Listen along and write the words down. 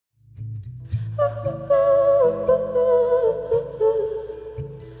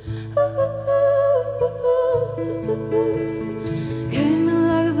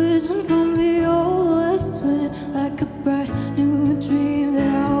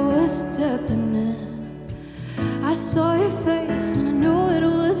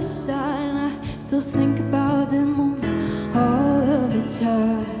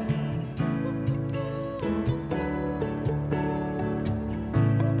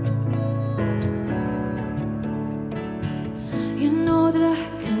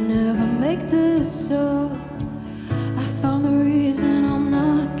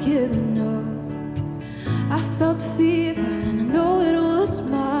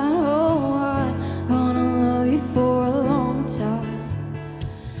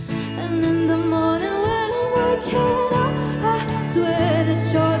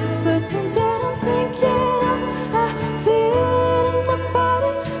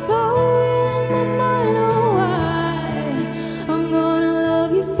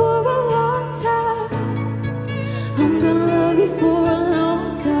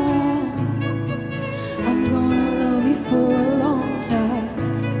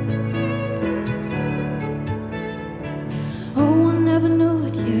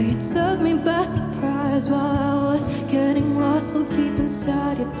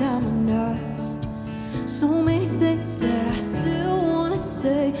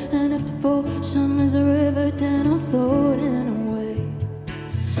say. And if devotion is a river, then I'm floating away.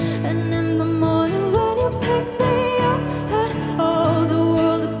 And in the morning when you pick me up, and all the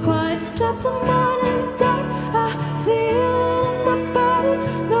world is quiet except the morning dark, I feel it in my body,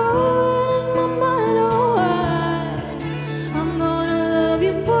 know it in my mind. Oh, I'm gonna love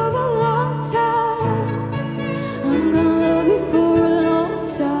you for a long time. I'm gonna love you for a long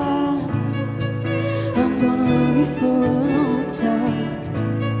time. I'm gonna love you for a long time.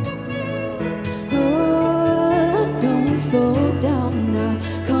 Oh, don't slow down now.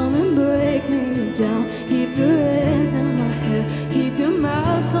 Come and break me down. Keep your hands in my hair. Keep your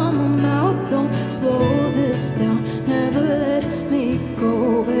mouth on my mouth. Don't slow this down. Never let me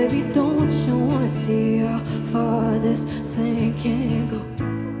go. Baby, don't you wanna see how far this thing can go?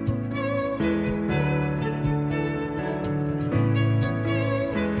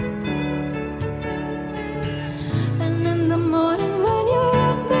 And in the morning when you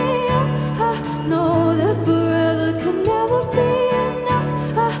wake me up, I know that forever can never be enough.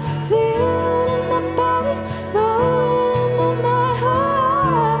 I feel it in my body, know it in my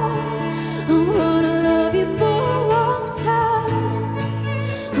mind. I'm gonna love you for a long time.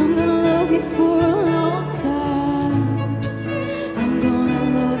 I'm gonna love you for a long time. I'm gonna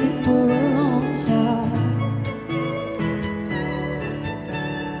love you for a long time.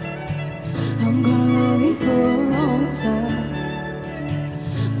 I'm gonna love you for a long time.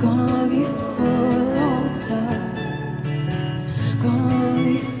 Gonna